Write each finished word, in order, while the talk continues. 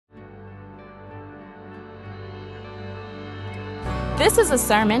This is a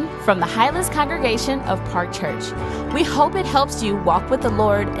sermon from the Highlands Congregation of Park Church. We hope it helps you walk with the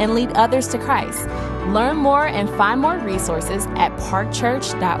Lord and lead others to Christ. Learn more and find more resources at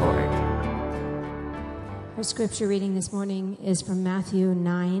parkchurch.org. Our scripture reading this morning is from Matthew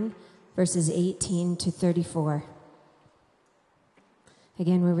 9, verses 18 to 34.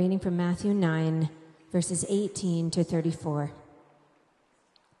 Again, we're reading from Matthew 9, verses 18 to 34.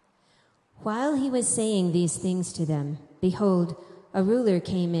 While he was saying these things to them, behold, a ruler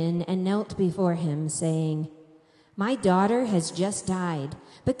came in and knelt before him, saying, "My daughter has just died,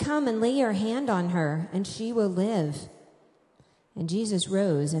 but come and lay your hand on her, and she will live." And Jesus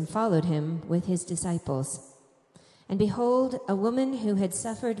rose and followed him with his disciples. And behold, a woman who had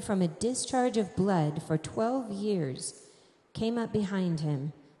suffered from a discharge of blood for 12 years came up behind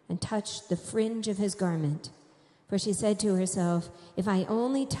him and touched the fringe of his garment. For she said to herself, "If I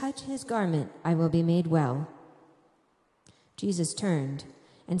only touch his garment, I will be made well." Jesus turned,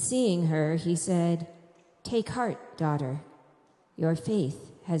 and seeing her, he said, "Take heart, daughter, your faith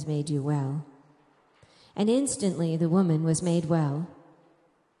has made you well." And instantly the woman was made well.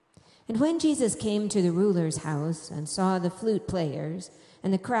 And when Jesus came to the ruler's house and saw the flute players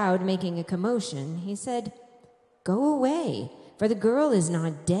and the crowd making a commotion, he said, "Go away, for the girl is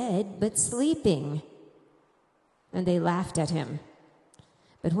not dead, but sleeping." And they laughed at him.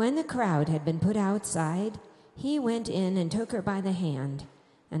 But when the crowd had been put outside, he went in and took her by the hand,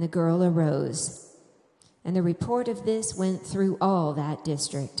 and the girl arose. And the report of this went through all that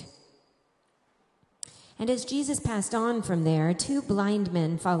district. And as Jesus passed on from there, 2 blind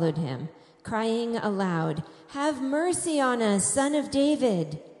men followed him, crying aloud, "Have mercy on us, Son of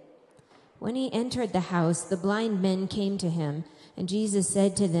David." When he entered the house, the blind men came to him, and Jesus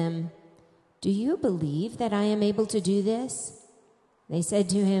said to them, "Do you believe that I am able to do this?" They said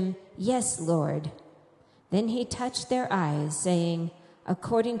to him, "Yes, Lord." Then he touched their eyes, saying,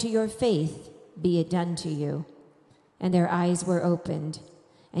 "According to your faith, be it done to you." And their eyes were opened.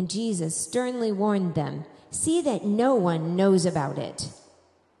 And Jesus sternly warned them, "See that no one knows about it."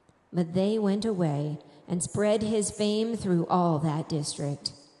 But they went away and spread his fame through all that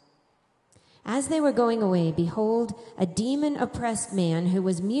district. As they were going away, behold, a demon-oppressed man who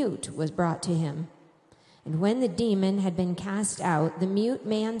was mute was brought to him. And when the demon had been cast out, the mute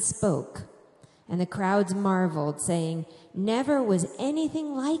man spoke. And the crowds marveled, saying, "Never was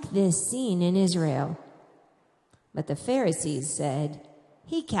anything like this seen in Israel." But the Pharisees said,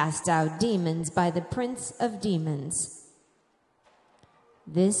 "He casts out demons by the prince of demons."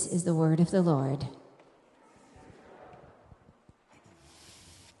 This is the word of the Lord.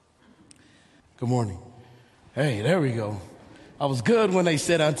 Good morning. Hey, there we go. I was good when they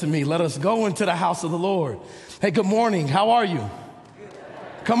said unto me, "Let us go into the house of the Lord." Hey, good morning. How are you?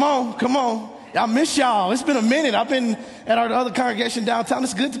 Come on, come on. I miss y'all. It's been a minute. I've been at our other congregation downtown.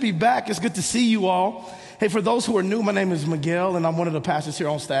 It's good to be back. It's good to see you all. Hey, for those who are new, my name is Miguel, and I'm one of the pastors here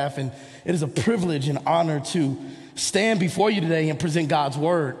on staff, and it is a privilege and honor to stand before you today and present God's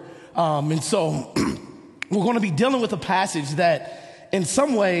word. And so we're going to be dealing with a passage that in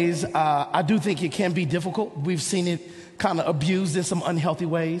some ways I do think it can be difficult. We've seen it kind of abused in some unhealthy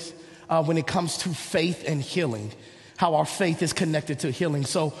ways when it comes to faith and healing, how our faith is connected to healing.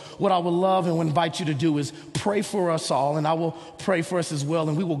 So what I would love and would invite you to do is pray for us all, and I will pray for us as well,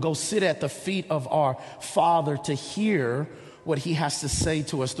 and we will go sit at the feet of our Father to hear what he has to say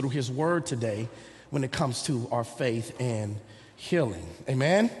to us through his word today when it comes to our faith and healing.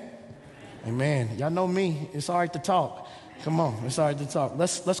 Amen? Amen. Y'all know me. It's all right to talk. Come on. It's all right to talk.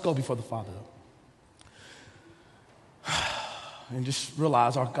 Let's go before the Father, though. And just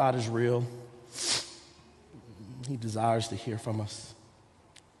realize our God is real. He desires to hear from us.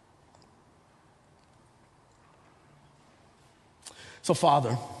 So,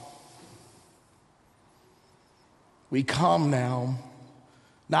 Father, we come now,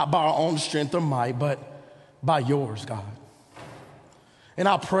 not by our own strength or might, but by yours, God. And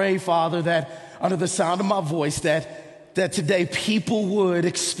I pray, Father, that under the sound of my voice, that today people would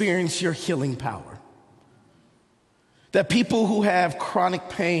experience your healing power. That people who have chronic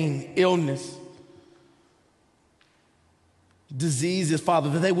pain, illness, diseases, Father,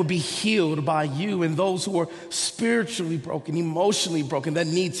 that they would be healed by you, and those who are spiritually broken, emotionally broken, that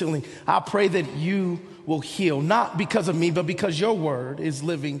need healing, I pray that you will heal, not because of me, but because your word is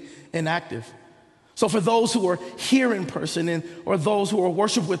living and active. So for those who are here in person or those who are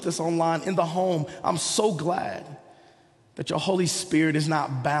worship with us online in the home, I'm so glad that your Holy Spirit is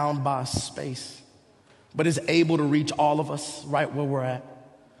not bound by space, but is able to reach all of us right where we're at.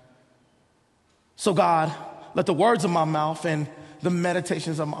 So God, let the words of my mouth and the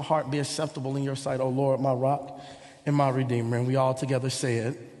meditations of my heart be acceptable in your sight, O Lord, my rock in my Redeemer. And we all together say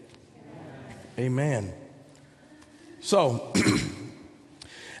it. Amen. So,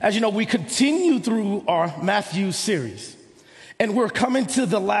 as you know, we continue through our Matthew series. And we're coming to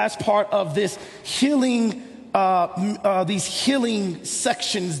the last part of this healing, these healing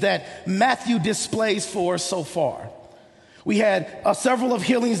sections that Matthew displays for us so far. We had several of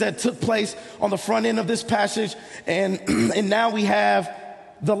healings that took place on the front end of this passage, and now we have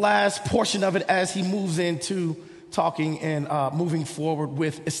the last portion of it as he moves into talking and moving forward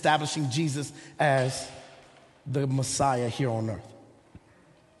with establishing Jesus as the Messiah here on earth.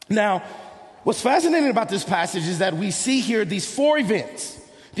 Now, what's fascinating about this passage is that we see here these four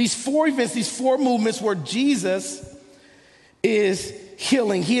movements where Jesus is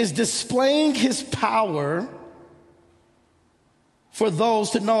healing. He is displaying his power for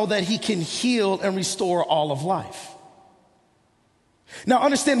those to know that he can heal and restore all of life. Now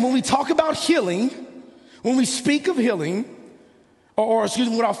understand, when we talk about healing, when we speak of healing, or excuse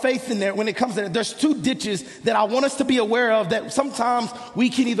me, without faith in there, when it comes to that, there's two ditches that I want us to be aware of that sometimes we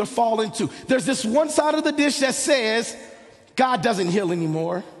can either fall into. There's this one side of the dish that says, God doesn't heal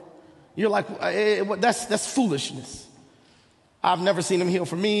anymore. You're like, that's foolishness. I've never seen him heal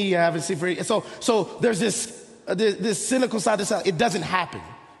for me. I haven't seen for you. So there's this cynical side that says it doesn't happen.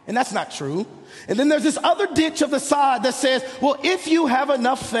 And that's not true. And then there's this other ditch of the side that says, well, if you have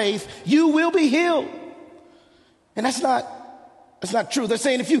enough faith, you will be healed. And that's not true. They're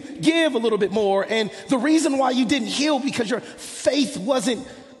saying if you give a little bit more, and the reason why you didn't heal because your faith wasn't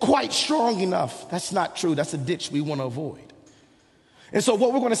quite strong enough. That's not true. That's a ditch we want to avoid. And so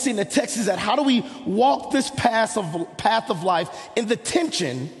what we're going to see in the text is that how do we walk this path of life in the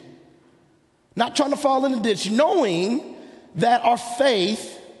tension, not trying to fall in the ditch, knowing that our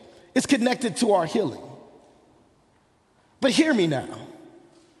faith is connected to our healing. But hear me now.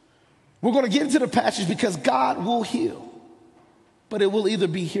 We're going to get into the passage because God will heal, but it will either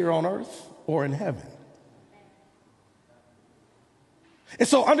be here on earth or in heaven. And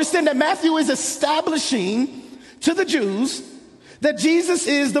so understand that Matthew is establishing to the Jews that Jesus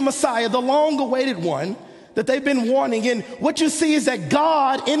is the Messiah, the long-awaited one that they've been wanting. And what you see is that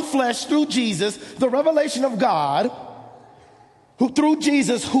God in flesh through Jesus, the revelation of God, who through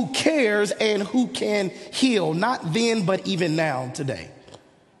Jesus, who cares and who can heal, not then, but even now, today.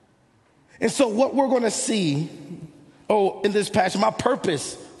 And so what we're going to see, in this passage, my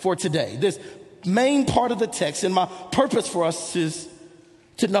purpose for today, this main part of the text, and my purpose for us is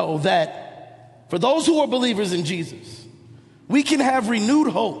to know that for those who are believers in Jesus, we can have renewed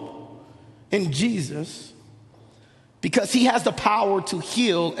hope in Jesus because he has the power to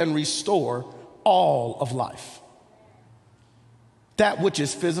heal and restore all of life. That which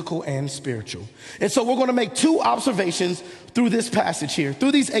is physical and spiritual. And so we're going to make two observations through this passage here,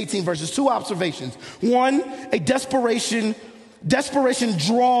 through these 18 verses, two observations. One, a desperation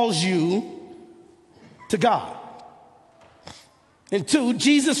draws you to God. And two,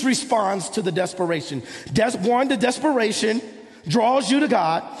 Jesus responds to the desperation. One, the desperation draws you to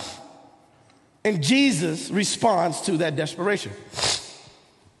God, and Jesus responds to that desperation.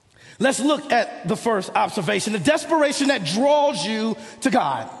 Let's look at the first observation, the desperation that draws you to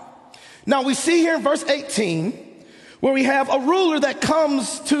God. Now we see here in verse 18 where we have a ruler that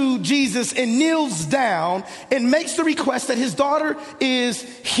comes to Jesus and kneels down and makes the request that his daughter is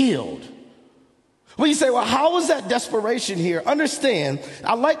healed. Well, you say, well, how is that desperation here? Understand,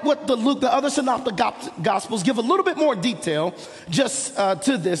 I like what the other synoptic gospels give a little bit more detail just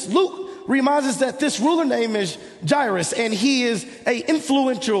to this. Luke reminds us that this ruler name is Jairus, and he is an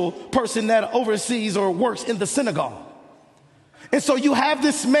influential person that oversees or works in the synagogue. And so you have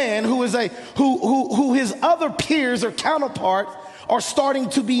this man who is who his other peers or counterparts are starting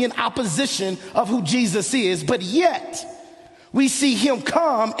to be in opposition of who Jesus is, but yet we see him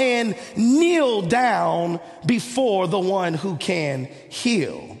come and kneel down before the one who can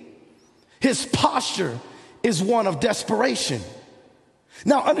heal. His posture is one of desperation.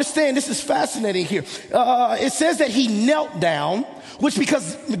 Now understand, this is fascinating here. It says that he knelt down, which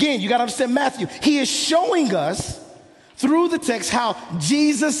because, again, you got to understand Matthew. He is showing us through the text how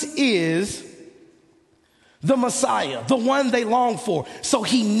Jesus is the Messiah, the one they long for. So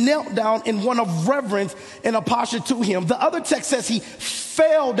he knelt down in one of reverence and a posture to him. The other text says he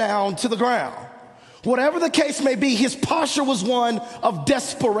fell down to the ground. Whatever the case may be, his posture was one of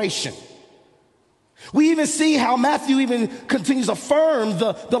desperation. We even see how Matthew even continues to affirm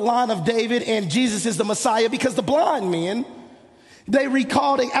the line of David and Jesus is the Messiah, because the blind men, they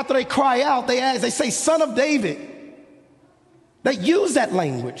recall, after they cry out, they say, Son of David. They use that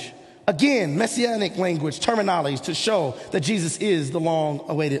language Again, messianic language, terminology to show that Jesus is the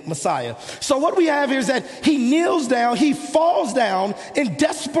long-awaited Messiah. So what we have here is that he kneels down, he falls down in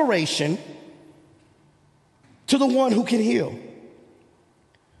desperation to the one who can heal.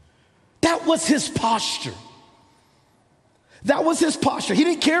 That was his posture. That was his posture. He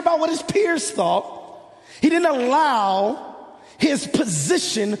didn't care about what his peers thought. He didn't allow his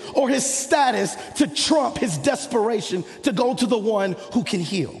position or his status to trump his desperation to go to the one who can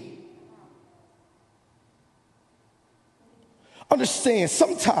heal. Understand,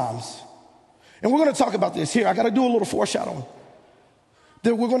 sometimes, and we're going to talk about this here, I got to do a little foreshadowing.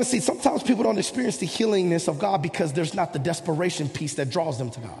 That we're going to see sometimes people don't experience the healingness of God because there's not the desperation piece that draws them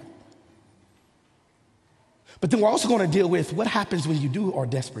to God. But then we're also going to deal with what happens when you are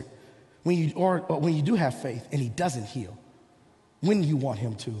desperate, when you do have faith and he doesn't heal, when you want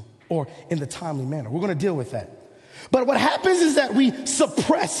him to, or in the timely manner. We're going to deal with that. But what happens is that we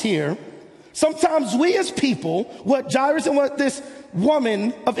suppress here. Sometimes we as people, what Jairus and what this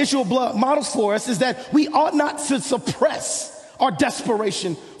woman of issue of blood models for us is that we ought not to suppress our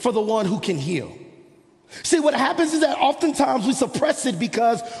desperation for the one who can heal. See, what happens is that oftentimes we suppress it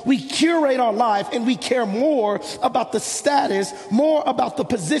because we curate our life and we care more about the status, more about the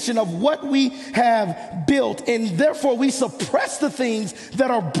position of what we have built. And therefore we suppress the things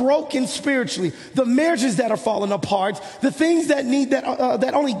that are broken spiritually, the marriages that are falling apart, the things that need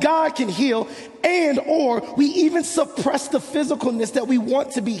that only God can heal. And or we even suppress the physicalness that we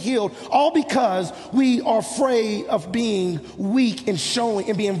want to be healed, all because we are afraid of being weak and showing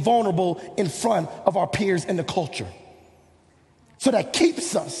and being vulnerable in front of our peers in the culture. So that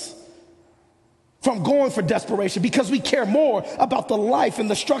keeps us from going for desperation because we care more about the life and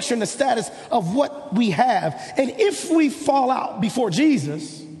the structure and the status of what we have. And if we fall out before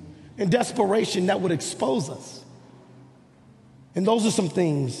Jesus in desperation, that would expose us. And those are some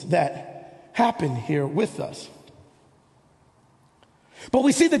things that happen here with us. But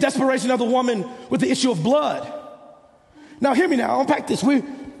we see the desperation of the woman with the issue of blood. Now hear me now, unpack this.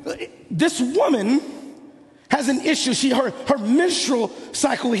 This woman has an issue. Her menstrual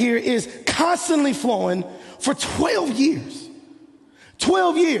cycle here is constantly flowing for 12 years.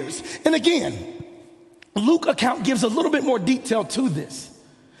 12 years. And again, Luke account gives a little bit more detail to this.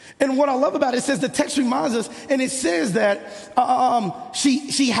 And what I love about it says the text reminds us, and it says that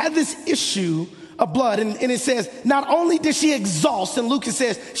she had this issue of blood. And it says not only did she exhaust, and Luke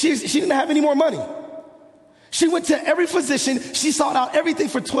says she didn't have any more money. She went to every physician. She sought out everything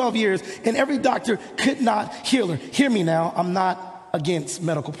for 12 years, and every doctor could not heal her. Hear me now. I'm not against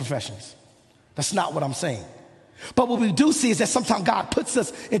medical professions. That's not what I'm saying. But what we do see is that sometimes God puts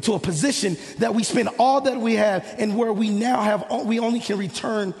us into a position that we spend all that we have and where we now have, we only can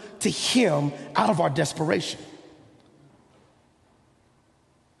return to him out of our desperation.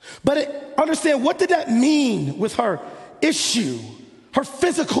 But understand, what did that mean with her issue, her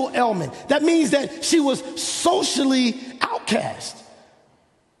physical ailment? That means that she was socially outcast.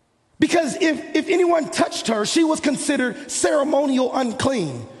 Because if anyone touched her, she was considered ceremonial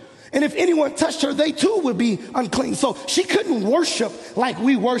unclean. And if anyone touched her, they too would be unclean. So she couldn't worship like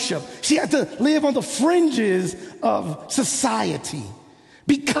we worship. She had to live on the fringes of society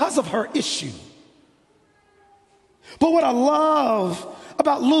because of her issue. But what I love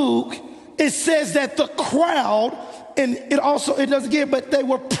about Luke, it says that the crowd, and it doesn't give, but they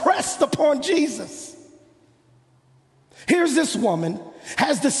were pressed upon Jesus. Here's this woman,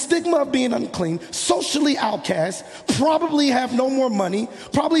 has the stigma of being unclean, socially outcast, probably have no more money,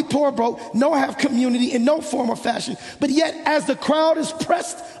 probably poor, broke, no have community in no form or fashion. But yet as the crowd is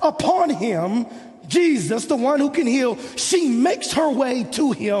pressed upon him, Jesus, the one who can heal, she makes her way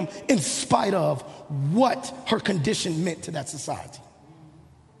to him in spite of what her condition meant to that society.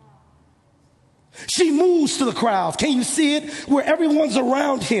 She moves to the crowd. Can you see it? Where everyone's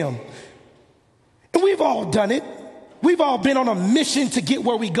around him. And we've all done it. We've all been on a mission to get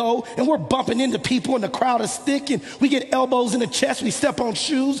where we go, and we're bumping into people and the crowd is thick and we get elbows in the chest, we step on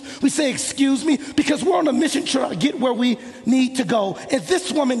shoes, we say, excuse me, because we're on a mission to try to get where we need to go. And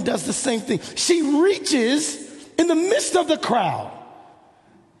this woman does the same thing. She reaches in the midst of the crowd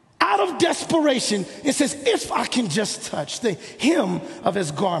out of desperation and says, if I can just touch the hem of his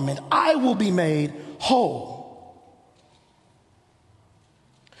garment, I will be made whole.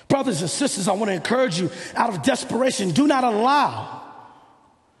 Brothers and sisters, I want to encourage you out of desperation, don't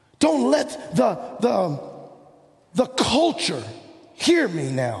let the culture, hear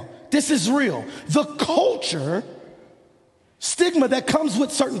me now, this is real, the culture stigma that comes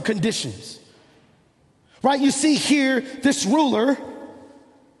with certain conditions, right? You see here, this ruler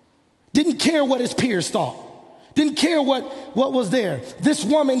didn't care what his peers thought. Didn't care what was there. This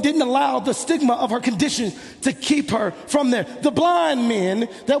woman didn't allow the stigma of her condition to keep her from there. The blind men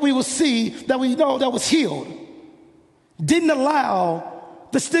that we will see, that we know that was healed, didn't allow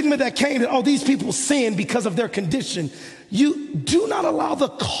the stigma that came that, oh, these people sin because of their condition. You do not allow the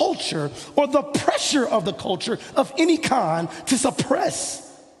culture or the pressure of the culture of any kind to suppress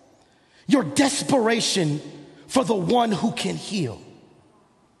your desperation for the one who can heal.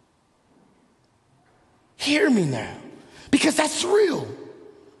 Hear me now, because that's real.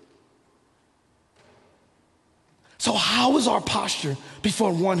 So how is our posture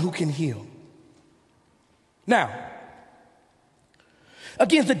before one who can heal? Now,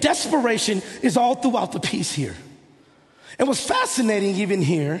 again, the desperation is all throughout the piece here. And what's fascinating even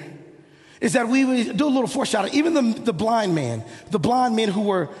here is that we would do a little foreshadowing. Even the blind men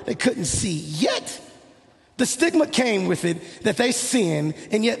who they couldn't see, yet the stigma came with it that they sinned,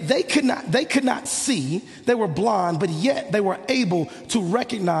 and yet they could not see. They were blind, but yet they were able to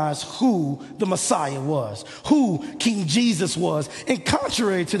recognize who the Messiah was, who King Jesus was. And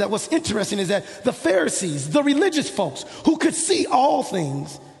contrary to that, what's interesting is that the Pharisees, the religious folks who could see all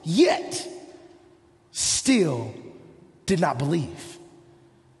things, yet still did not believe.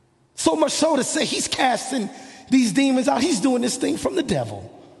 So much so to say he's casting these demons out. He's doing this thing from the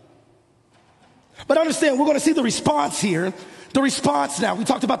devil. But understand, we're going to see the response here. The response now. We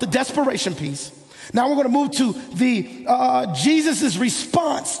talked about the desperation piece. Now we're going to move to the Jesus'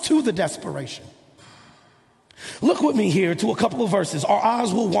 response to the desperation. Look with me here to a couple of verses. Our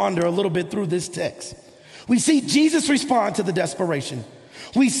eyes will wander a little bit through this text. We see Jesus respond to the desperation.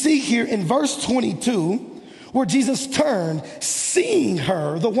 We see here in verse 22 where Jesus turned, seeing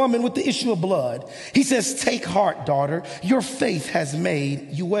her, the woman with the issue of blood. He says, "Take heart, daughter, your faith has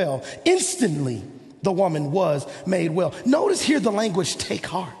made you well." Instantly, the woman was made well. Notice here the language, take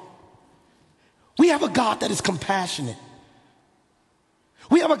heart. We have a God that is compassionate.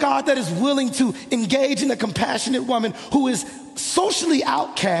 We have a God that is willing to engage in a compassionate woman who is socially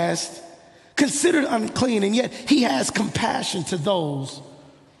outcast, considered unclean, and yet he has compassion to those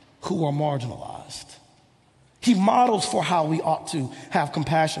who are marginalized. He models for how we ought to have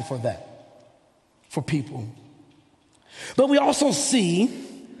compassion for that, for people. But we also see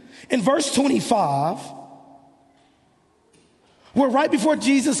in verse 25, where right before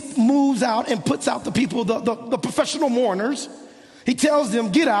Jesus moves out and puts out the people, the professional mourners, he tells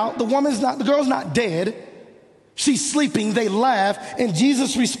them, get out. The girl's not dead. She's sleeping. They laugh. And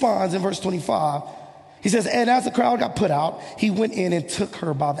Jesus responds in verse 25. He says, and as the crowd got put out, he went in and took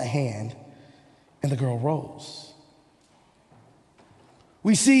her by the hand, and the girl rose.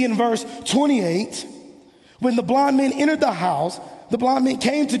 We see in verse 28, when the blind men entered the house, the blind men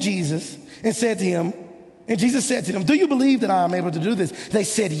came to Jesus and said to him, and Jesus said to them, "Do you believe that I am able to do this?" They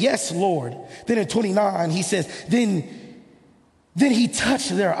said, "Yes, Lord." Then in 29, he says, then he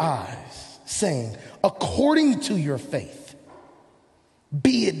touched their eyes, saying, "According to your faith,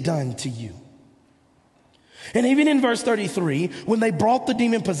 be it done to you." And even in verse 33, when they brought the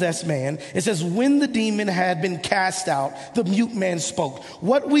demon-possessed man, it says, when the demon had been cast out, the mute man spoke.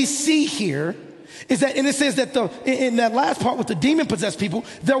 What we see here is that, and it says that in that last part with the demon-possessed people,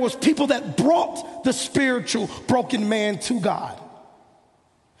 there was people that brought the spiritual broken man to God.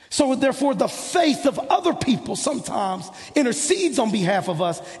 So therefore, the faith of other people sometimes intercedes on behalf of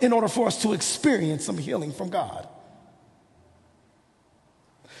us in order for us to experience some healing from God.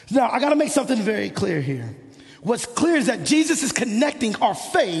 Now, I got to make something very clear here. What's clear is that Jesus is connecting our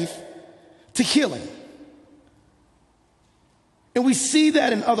faith to healing. And we see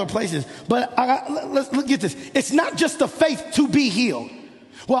that in other places. But let's get this. It's not just the faith to be healed.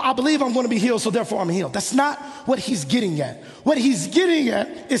 Well, I believe I'm going to be healed, so therefore I'm healed. That's not what he's getting at. What he's getting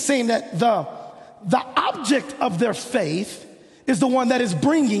at is saying that the object of their faith is the one that is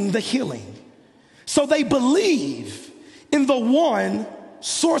bringing the healing. So they believe in the one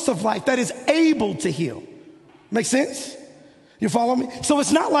source of life that is able to heal. Make sense? You follow me? So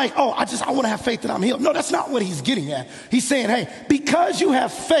it's not like, oh, I want to have faith that I'm healed. No, that's not what he's getting at. He's saying, hey, because you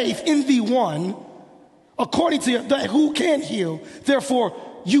have faith in the one, according to who can heal, therefore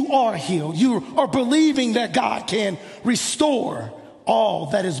you are healed. You are believing that God can restore all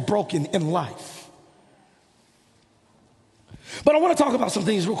that is broken in life. But I want to talk about some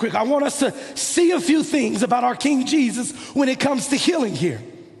things real quick. I want us to see a few things about our King Jesus when it comes to healing here.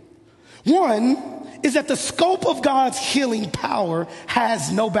 One is that the scope of God's healing power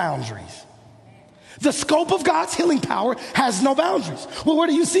has no boundaries. The scope of God's healing power has no boundaries. Well, where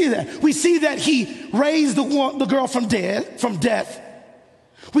do you see that? We see that he raised the girl from death.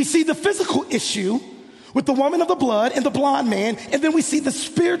 We see the physical issue with the woman of the blood and the blind man, and then we see the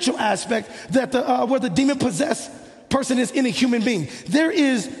spiritual aspect that where the demon-possessed person is in a human being.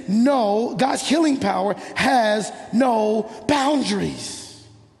 God's healing power has no boundaries.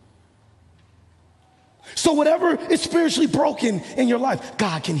 So whatever is spiritually broken in your life,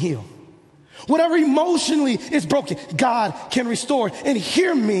 God can heal. Whatever emotionally is broken, God can restore. And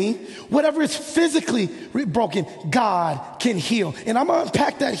hear me, whatever is physically broken, God can heal. And I'm going to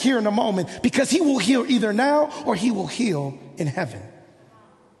unpack that here in a moment, because he will heal either now or he will heal in heaven.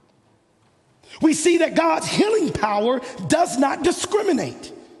 We see that God's healing power does not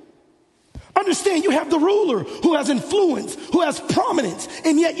discriminate. Understand, you have the ruler who has influence, who has prominence,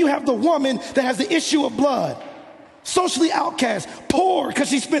 and yet you have the woman that has the issue of blood, socially outcast, poor because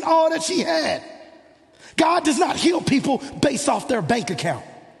she spent all that she had. God does not heal people based off their bank account.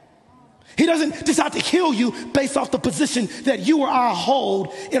 He doesn't decide to heal you based off the position that you or I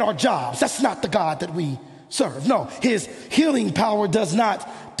hold in our jobs. That's not the God that we serve. No, his healing power does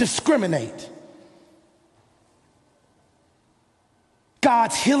not discriminate.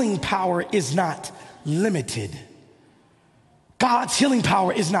 God's healing power is not limited. God's healing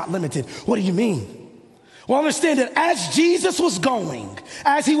power is not limited. What do you mean? Well, understand that as Jesus was going,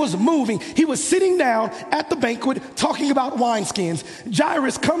 as he was moving, he was sitting down at the banquet talking about wineskins.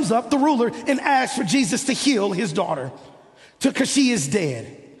 Jairus comes up, the ruler, and asks for Jesus to heal his daughter because she is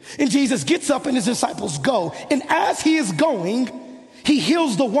dead. And Jesus gets up and his disciples go. And as he is going, he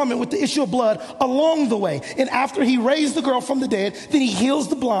heals the woman with the issue of blood along the way. And after he raised the girl from the dead, then he heals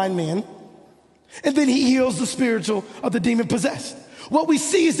the blind man. And then he heals the spiritual of the demon possessed. What we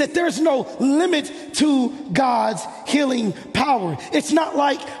see is that there's no limit to God's healing power. It's not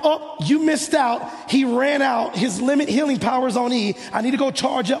like, oh, you missed out. He ran out. His limit healing power is on E. I need to go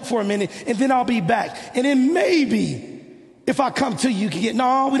charge up for a minute and then I'll be back. And then maybe if I come to you, you can get,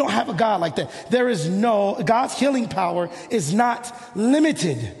 no, we don't have a God like that. God's healing power is not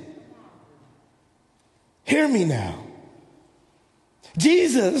limited. Hear me now.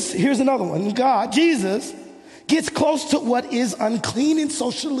 Jesus, here's another one. Jesus gets close to what is unclean and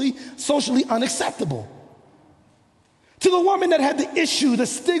socially unacceptable. To the woman that had the issue, the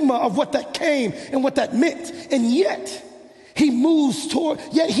stigma of what that came and what that meant. And yet he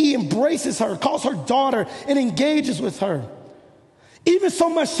he embraces her, calls her daughter, and engages with her. Even so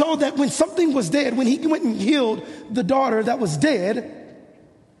much so that when something was dead, when he went and healed the daughter that was dead,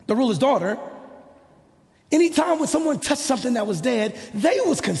 the ruler's daughter, anytime when someone touched something that was dead, they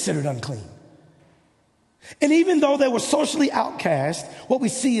was considered unclean. And even though they were socially outcast, what we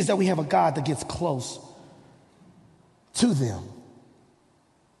see is that we have a God that gets close to them.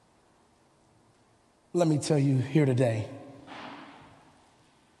 Let me tell you here today,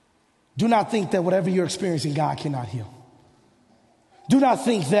 do not think that whatever you're experiencing, God cannot heal. Do not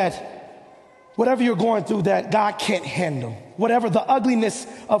think that whatever you're going through that God can't handle. Whatever the ugliness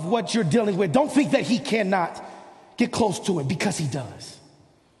of what you're dealing with, don't think that he cannot get close to it, because he does.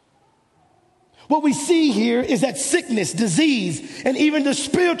 What we see here is that sickness, disease, and even the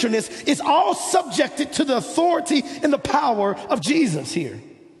spiritualness is all subjected to the authority and the power of Jesus here.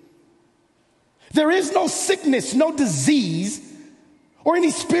 There is no sickness, no disease, or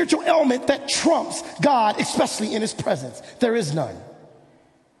any spiritual ailment that trumps God, especially in his presence. There is none.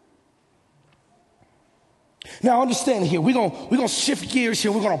 Now understand here, we're gonna shift gears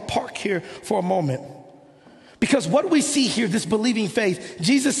here. We're gonna park here for a moment. Because what we see here, this believing faith,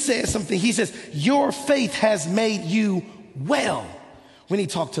 Jesus says something. He says, your faith has made you well, when he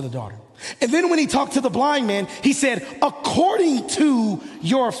talked to the daughter. And then when he talked to the blind man, he said, according to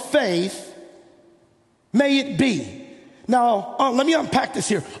your faith, may it be. Now, let me unpack this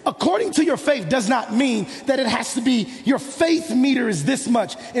here. According to your faith does not mean that it has to be your faith meter is this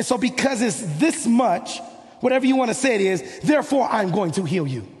much. And so because it's this much, whatever you want to say it is, therefore I'm going to heal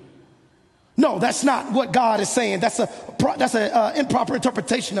you. No, that's not what God is saying. That's a improper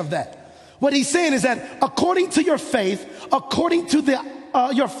interpretation of that. What he's saying is that according to your faith, according to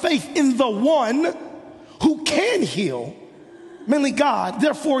your faith in the one who can heal, mainly God,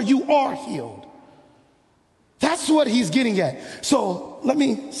 therefore you are healed. That's what he's getting at. So let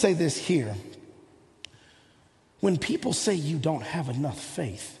me say this here. When people say you don't have enough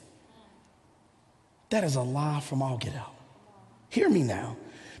faith, that is a lie from all get out. Hear me now.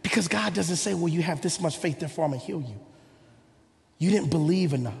 Because God doesn't say, well, you have this much faith, therefore I'm going to heal you. You didn't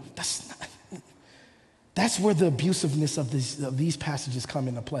believe enough. That's where the abusiveness of these passages come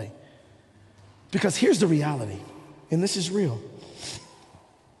into play. Because here's the reality, and this is real.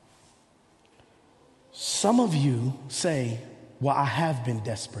 Some of you say, well, I have been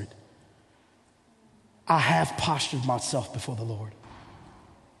desperate. I have postured myself before the Lord.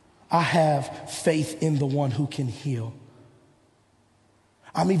 I have faith in the one who can heal.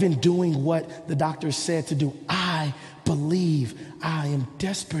 I'm even doing what the doctor said to do. I believe. I am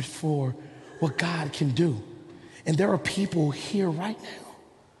desperate for what God can do. And there are people here right now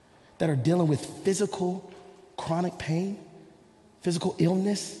that are dealing with physical, chronic pain, physical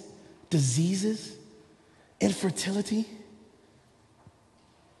illness, diseases, infertility.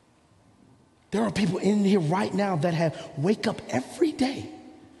 There are people in here right now that wake up every day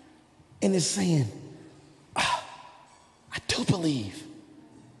and is saying, I do believe.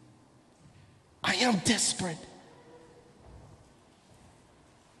 I am desperate.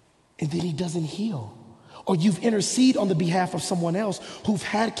 And then he doesn't heal. Or you've interceded on the behalf of someone else who've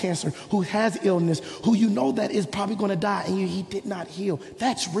had cancer, who has illness, who you know that is probably going to die, and he did not heal.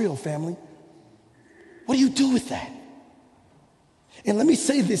 That's real, family. What do you do with that? And let me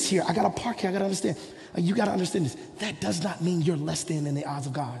say this here. I got to park here. I got to understand. You got to understand this. That does not mean you're less than in the eyes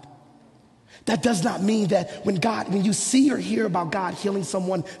of God. That does not mean that when you see or hear about God healing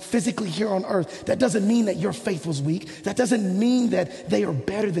someone physically here on earth, that doesn't mean that your faith was weak. That doesn't mean that they are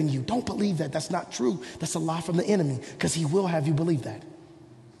better than you. Don't believe that. That's not true. That's a lie from the enemy, because he will have you believe that.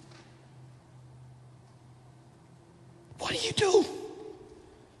 What do you do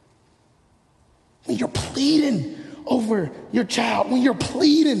when you're pleading over your child, when you're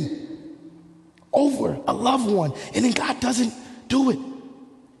pleading over a loved one, and then God doesn't do it?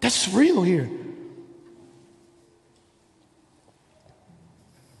 That's real here.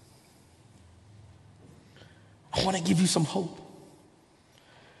 I want to give you some hope.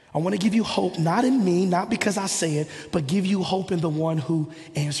 I want to give you hope, not in me, not because I say it, but give you hope in the one who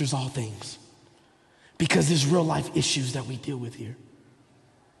answers all things. Because there's real life issues that we deal with here.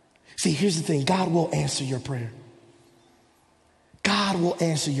 See, here's the thing. God will answer your prayer. God will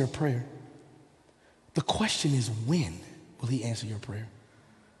answer your prayer. The question is, when will he answer your prayer?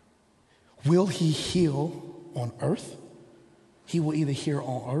 Will he heal on earth? He will either heal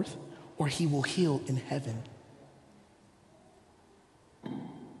on earth or he will heal in heaven.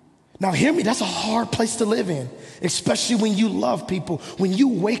 Now hear me, that's a hard place to live in, especially when you love people. When you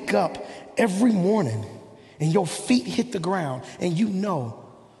wake up every morning and your feet hit the ground and you know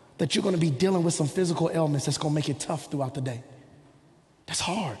that you're going to be dealing with some physical ailments that's going to make it tough throughout the day. That's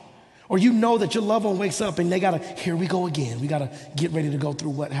hard. Or you know that your loved one wakes up and they got to, here we go again. We got to get ready to go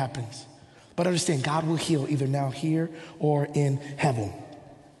through what happens. But understand, God will heal either now here or in heaven.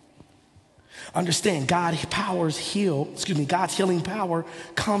 Understand, God's healing power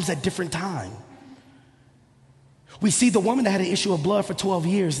comes at different times. We see the woman that had an issue of blood for 12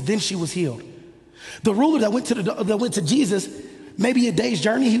 years, then she was healed. The ruler that went to Jesus, maybe a day's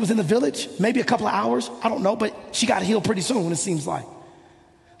journey, he was in the village, maybe a couple of hours, I don't know, but she got healed pretty soon, it seems like.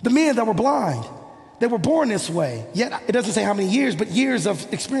 The men that were blind, they were born this way. Yet it doesn't say how many years, but years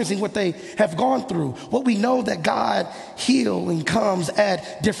of experiencing what they have gone through. What we know that God healing comes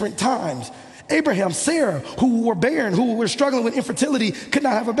at different times. Abraham, Sarah, who were barren, who were struggling with infertility, could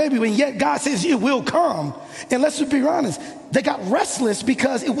not have a baby, and yet God says it will come. And let's be honest, they got restless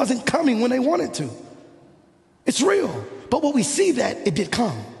because it wasn't coming when they wanted to. It's real. But what we see that it did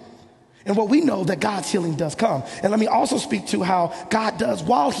come. And what we know that God's healing does come. And let me also speak to how God does,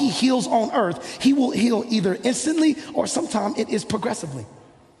 while he heals on earth, he will heal either instantly or sometimes it is progressively.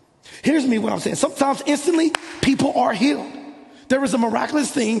 Here's me what I'm saying. Sometimes instantly people are healed. There is a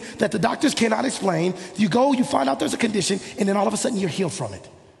miraculous thing that the doctors cannot explain. You go, you find out there's a condition, and then all of a sudden you're healed from it.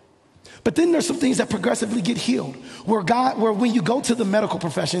 But then there's some things that progressively get healed, where when you go to the medical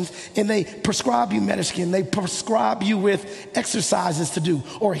professions and they prescribe you medicine, they prescribe you with exercises to do,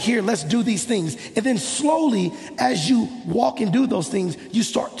 or here, let's do these things. And then slowly, as you walk and do those things, you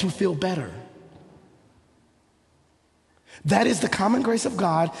start to feel better. That is the common grace of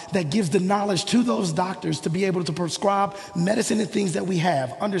God that gives the knowledge to those doctors to be able to prescribe medicine and things that we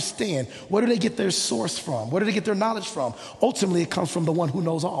have. Understand, where do they get their source from? Where do they get their knowledge from? Ultimately, it comes from the one who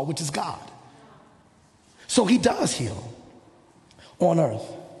knows all, which is God. So he does heal on earth.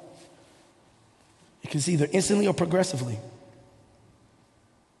 It can be either instantly or progressively.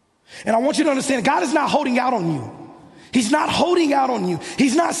 And I want you to understand, God is not holding out on you. He's not holding out on you.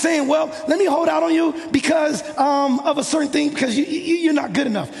 He's not saying, well, let me hold out on you because of a certain thing, because you're not good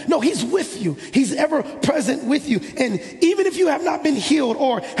enough. No, he's with you. He's ever present with you. And even if you have not been healed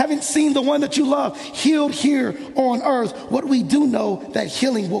or haven't seen the one that you love healed here on earth, what we do know that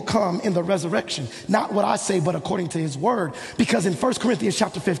healing will come in the resurrection. Not what I say, but according to his word. Because in 1 Corinthians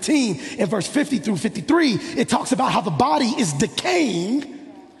chapter 15, in verse 50 through 53, it talks about how the body is decaying,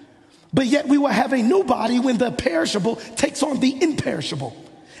 but yet we will have a new body when the perishable takes on the imperishable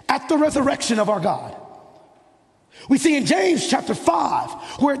at the resurrection of our God. We see in James chapter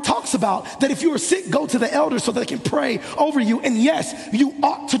 5 where it talks about that if you are sick, go to the elders so they can pray over you. And yes, you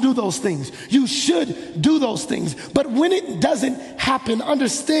ought to do those things. You should do those things. But when it doesn't happen,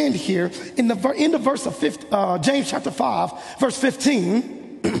 understand here in the end of verse of James chapter 5, verse 15,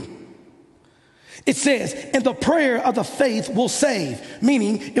 it says, and the prayer of the faith will save,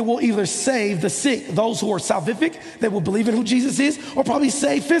 meaning it will either save the sick, those who are salvific, that will believe in who Jesus is, or probably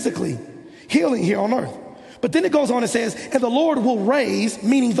save physically, healing here on earth. But then it goes on and says, and the Lord will raise,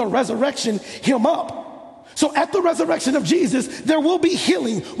 meaning the resurrection, him up. So at the resurrection of Jesus, there will be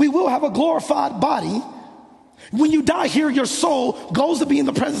healing. We will have a glorified body. When you die here, your soul goes to be in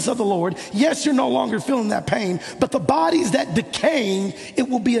the presence of the Lord. Yes, you're no longer feeling that pain, but the bodies that decaying, it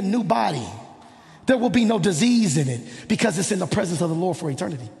will be a new body. There will be no disease in it because it's in the presence of the Lord for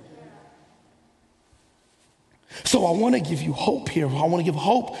eternity. So I want to give you hope here. I want to give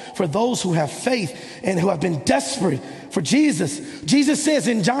hope for those who have faith and who have been desperate for Jesus. Jesus says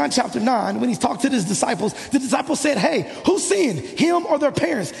in John chapter 9, when he's talked to his disciples, the disciples said, hey, who sinned, him or their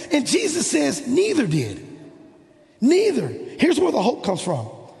parents? And Jesus says, neither did. Neither. Here's where the hope comes from.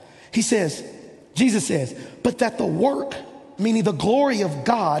 Jesus says, but that the work, meaning the glory of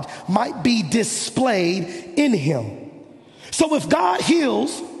God, might be displayed in him. So if God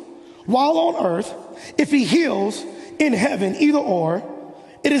heals while on earth, if he heals in heaven, either or,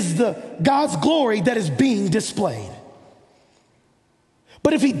 it is God's glory that is being displayed.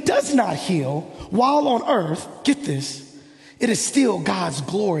 But if he does not heal while on earth, get this, it is still God's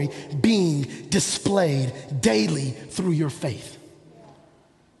glory being displayed daily through your faith.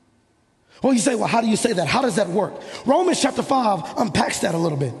 Well, you say, well, how do you say that? How does that work? Romans chapter 5 unpacks that a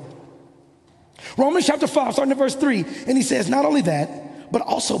little bit. Romans chapter 5, starting at verse 3, and he says, not only that, but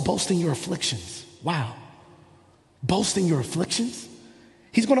also boasting your afflictions. Wow. Boasting your afflictions?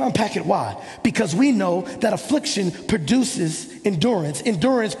 He's going to unpack it. Why? Because we know that affliction produces endurance.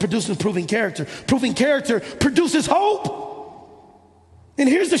 Endurance produces proving character. Proving character produces hope. And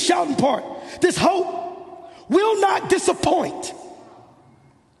here's the shouting part. This hope will not disappoint.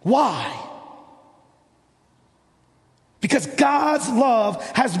 Why? Because God's love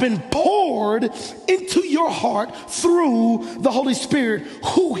has been poured into your heart through the Holy Spirit,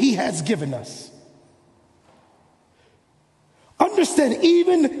 who he has given us. Understand,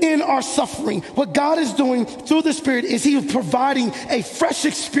 even in our suffering, what God is doing through the Spirit is he is providing a fresh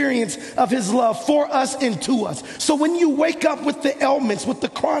experience of his love for us and to us. So when you wake up with the ailments, with the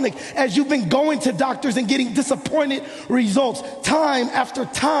chronic, as you've been going to doctors and getting disappointed results time after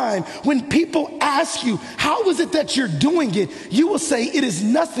time, when people ask you, how is it that you're doing it? You will say, it is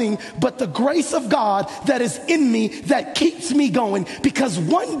nothing but the grace of God that is in me that keeps me going, because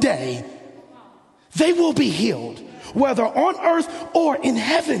one day they will be healed, whether on earth or in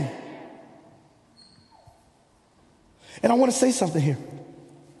heaven. And I want to say something here.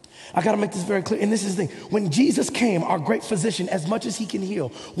 I got to make this very clear. And this is the thing. When Jesus came, our great physician, as much as he can heal,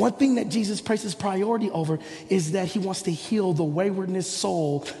 one thing that Jesus places priority over is that he wants to heal the waywardness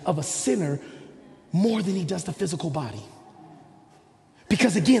soul of a sinner more than he does the physical body.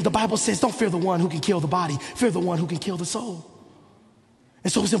 Because again, the Bible says, don't fear the one who can kill the body, fear the one who can kill the soul.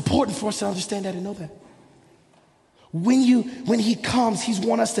 And so it's important for us to understand that and know that. When he comes, he's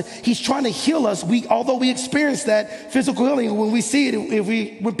trying to heal us. Although we experience that physical healing, when we see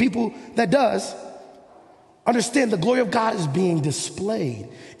it, when people that does, understand the glory of God is being displayed.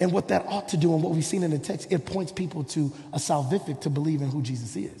 And what that ought to do, and what we've seen in the text, it points people to a salvific to believe in who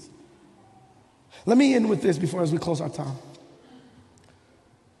Jesus is. Let me end with this as we close our time.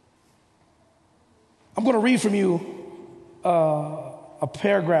 I'm going to read from you a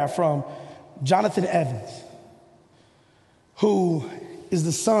paragraph from Jonathan Evans, who is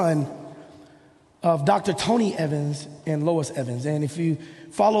the son of Dr. Tony Evans and Lois Evans. And if you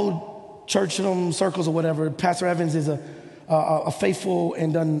follow church circles or whatever, Pastor Evans is a faithful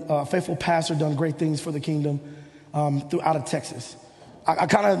pastor, done great things for the kingdom out of Texas. I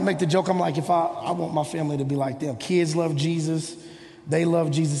kind of make the joke, I'm like, if I want my family to be like them. Kids love Jesus, they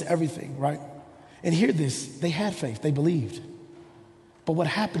love Jesus, everything, right? And hear this, they had faith, they believed. But what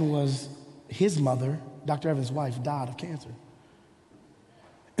happened was his mother, Dr. Evans' wife, died of cancer.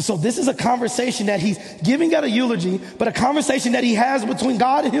 So this is a conversation that he's giving at a eulogy, but a conversation that he has between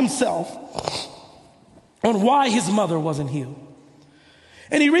God and himself on why his mother wasn't healed.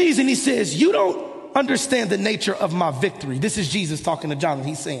 And he reads and he says, you don't understand the nature of my victory. This is Jesus talking to John.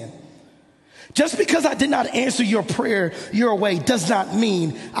 He's saying, just because I did not answer your prayer your way does not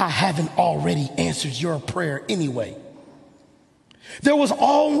mean I haven't already answered your prayer anyway. There was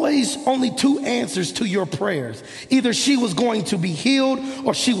always only two answers to your prayers. Either she was going to be healed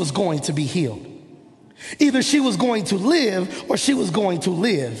or she was going to be healed. Either she was going to live or she was going to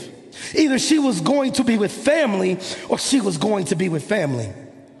live. Either she was going to be with family or she was going to be with family.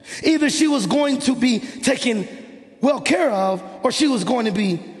 Either she was going to be taken well care of or she was going to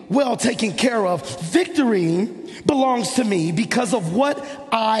be well taken care of. Victory belongs to me because of what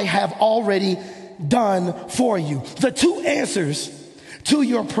I have already done for you. The two answers to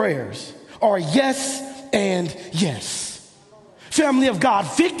your prayers are yes and yes. Family of God,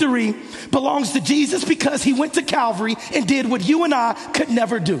 victory belongs to Jesus because he went to Calvary and did what you and I could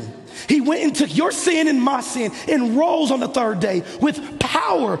never do. He went and took your sin and my sin and rose on the third day with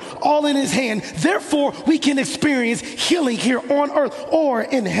power all in his hand. Therefore, we can experience healing here on earth or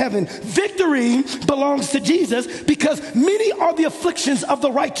in heaven. Victory belongs to Jesus because many are the afflictions of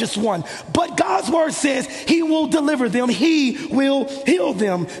the righteous one. But God's word says he will deliver them. He will heal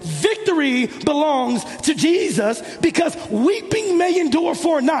them. Victory belongs to Jesus because weeping may endure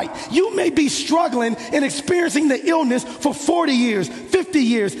for a night. You may be struggling and experiencing the illness for 40 years, 50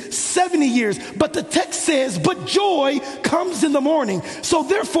 years, 70 years, but the text says, but joy comes in the morning. So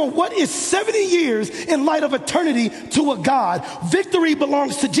therefore, what is 70 years in light of eternity to a God? Victory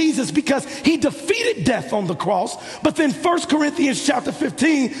belongs to Jesus because he defeated death on the cross. But then 1 Corinthians chapter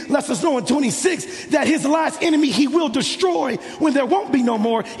 15 lets us know in 26 that his last enemy he will destroy when there won't be no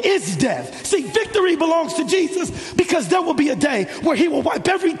more is death. See, victory belongs to Jesus because there will be a day where he will wipe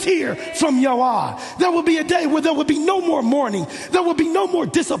every tear from your eye. There will be a day where there will be no more mourning. There will be no more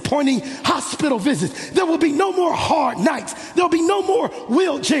disappointing hospital visits. There will be no more hard nights. There'll be no more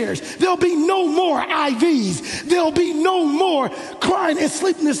wheelchairs. There'll be no more IVs. There'll be no more crying and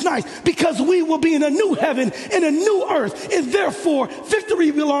sleepless nights because we will be in a new heaven and a new earth. And therefore,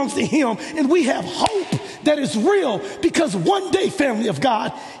 victory belongs to him. And we have hope that is real because one day, family of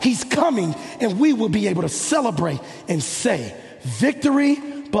God, he's coming and we will be able to celebrate and say, victory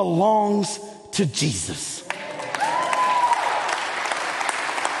belongs to Jesus.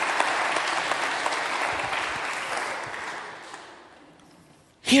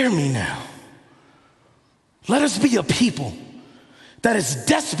 Hear me now. Let us be a people that is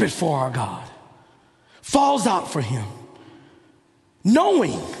desperate for our God, falls out for him,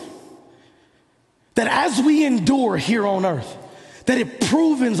 knowing that as we endure here on earth, that it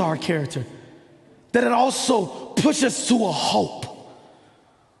provens our character, that it also pushes us to a hope,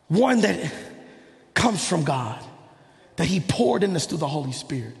 one that comes from God, that he poured in us through the Holy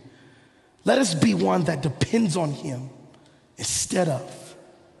Spirit. Let us be one that depends on him instead of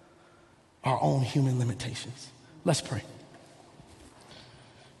our own human limitations. Let's pray.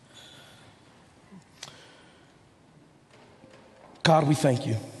 God, we thank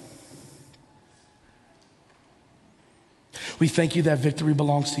you. We thank you that victory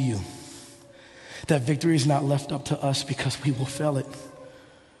belongs to you. That victory is not left up to us because we will fail it.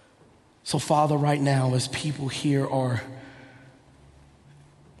 So, Father, right now, as people here are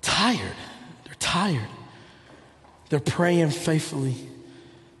tired, they're tired. They're praying faithfully.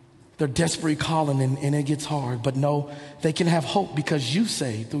 They're desperately calling and it gets hard. But no, they can have hope because you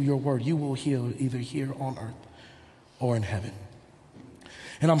say through your word, you will heal either here on earth or in heaven.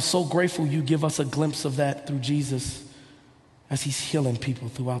 And I'm so grateful you give us a glimpse of that through Jesus as he's healing people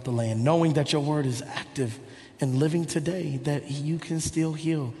throughout the land, knowing that your word is active and living today, that you can still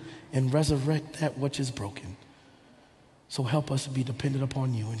heal and resurrect that which is broken. So help us to be dependent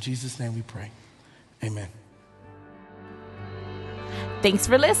upon you. In Jesus' name we pray. Amen. Thanks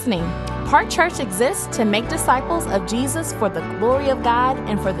for listening. Park Church exists to make disciples of Jesus for the glory of God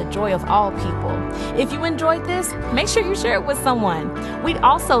and for the joy of all people. If you enjoyed this, make sure you share it with someone. We'd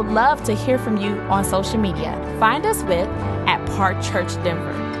also love to hear from you on social media. Find us at Park Church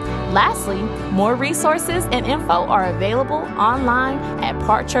Denver. Lastly, more resources and info are available online at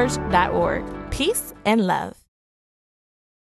parkchurch.org. Peace and love.